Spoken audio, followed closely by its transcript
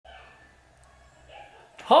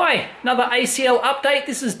Hi, another ACL update.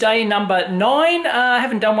 This is day number 9. I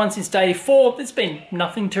haven't done one since day 4. There's been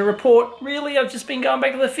nothing to report, really. I've just been going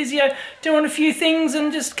back to the physio, doing a few things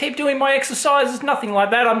and just keep doing my exercises, nothing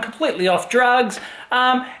like that. I'm completely off drugs.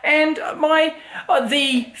 And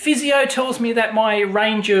the physio tells me that my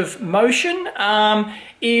range of motion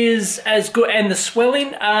is as good, and the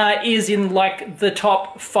swelling is in like the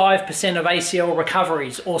top 5% of ACL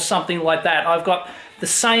recoveries or something like that. I've got the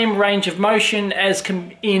same range of motion as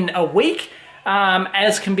in a week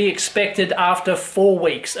as can be expected after 4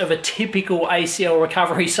 weeks of a typical ACL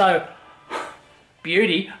recovery. So,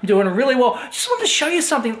 beauty, I'm doing really well. Just want to show you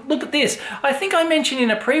something. Look at this. I think I mentioned in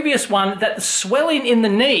a previous one that the swelling in the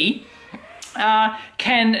knee no,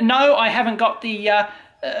 I haven't got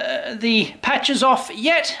the patches off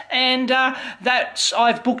yet, and that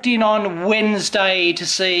I've booked in on Wednesday to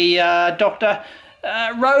see Dr.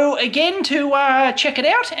 Rowe again to check it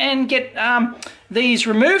out and get these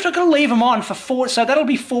removed. I've got to leave them on for 4, so that'll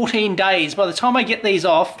be 14 days. By the time I get these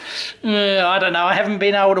off, I don't know, I haven't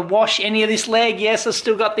been able to wash any of this leg. Yes, I've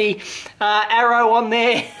still got the arrow on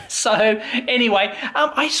there. So anyway,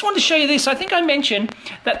 I just wanted to show you this. I think I mentioned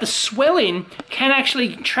that the swelling can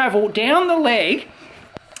actually travel down the leg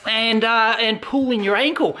and pull in your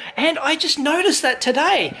ankle. And I just noticed that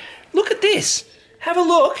today. Look at this. Have a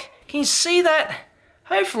look. Can you see that?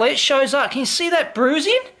 Hopefully it shows up. Can you see that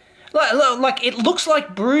bruising? Like it looks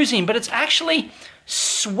like bruising, but it's actually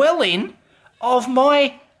swelling of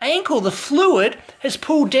my ankle. The fluid has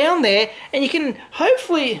pulled down there, and you can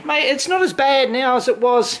hopefully, mate, it's not as bad now as it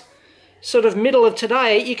was sort of middle of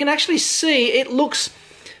today. You can actually see it looks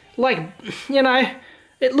like, you know,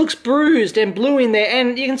 it looks bruised and blue in there,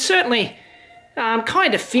 and you can certainly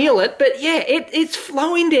kind of feel it, but yeah, it's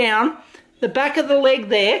flowing down the back of the leg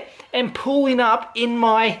there and pulling up in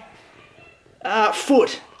my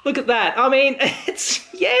foot. Look at that. I mean,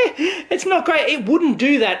 it's not great. It wouldn't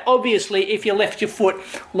do that, obviously, if you left your foot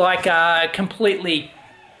like completely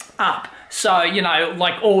up. So, you know,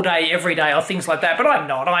 like all day, every day, or things like that. But I'm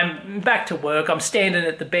not. I'm back to work. I'm standing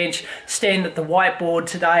at the bench, standing at the whiteboard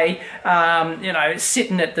today, you know,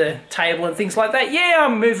 sitting at the table and things like that. Yeah,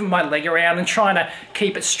 I'm moving my leg around and trying to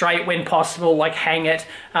keep it straight when possible, like hang it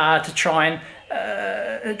to try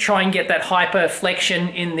and get that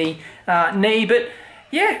hyperflexion in the knee. But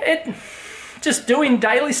yeah, just doing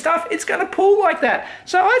daily stuff, it's going to pull like that.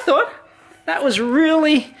 So I thought that was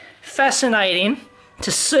really fascinating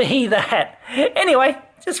to see that. Anyway,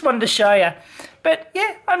 just wanted to show you. But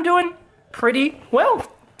yeah, I'm doing pretty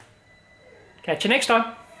well. Catch you next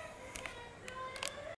time.